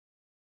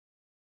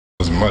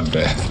mud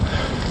bath.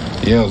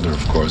 The elder,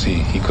 of course,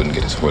 he couldn't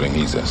get his footing.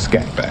 He's a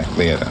scat back.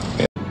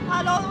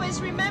 I'll always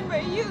remember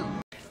you.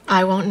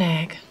 I won't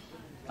nag.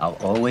 I'll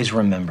always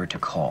remember to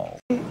call.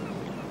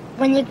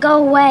 When you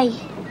go away,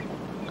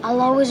 I'll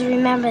always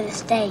remember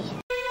this day.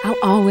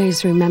 I'll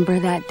always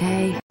remember that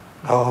day.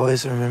 I'll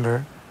always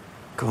remember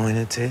going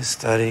into his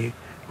study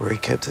where he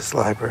kept his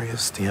library of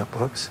stamp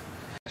books.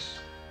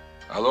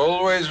 I'll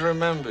always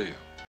remember you.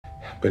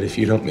 But if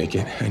you don't make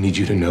it, I need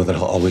you to know that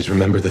I'll always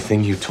remember the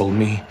thing you told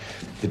me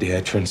the day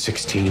I turned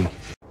 16.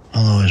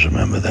 I'll always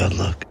remember that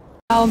look.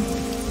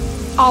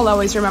 I'll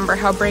always remember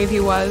how brave he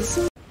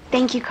was.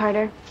 Thank you,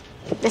 Carter.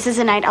 This is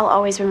a night I'll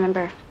always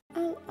remember.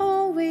 I'll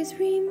always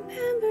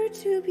remember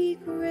to be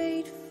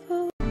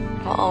grateful.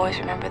 I'll always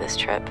remember this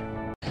trip.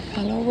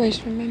 I'll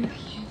always remember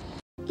you.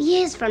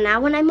 Years from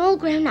now, when I'm all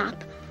grown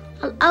up,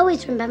 I'll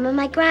always remember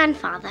my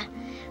grandfather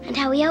and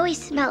how he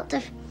always smelt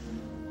of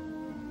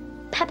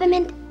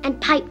peppermint and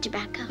pipe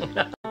tobacco.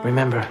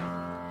 Remember,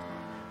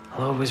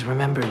 I'll always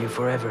remember you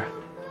forever.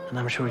 And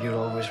I'm sure you'll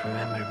always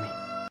remember me.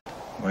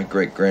 My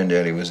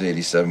great-granddaddy was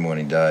 87 when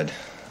he died,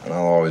 and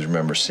I'll always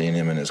remember seeing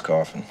him in his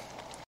coffin.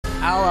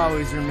 I'll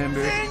always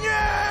remember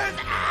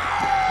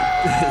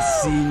the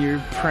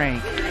senior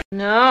prank.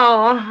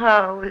 No,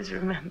 I'll always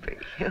remember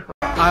you.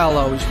 I'll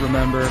always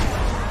remember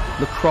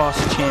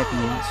lacrosse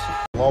champions.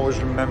 I'll always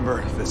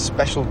remember the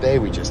special day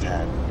we just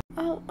had.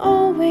 I'll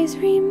always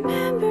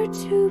remember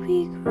to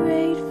be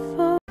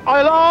grateful.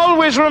 I'll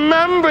always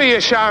remember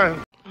you,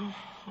 Sharon. I'll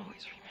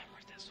always remember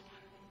this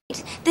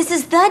one. This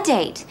is the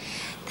date.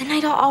 The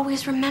night I'll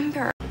always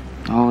remember.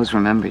 I'll always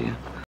remember you.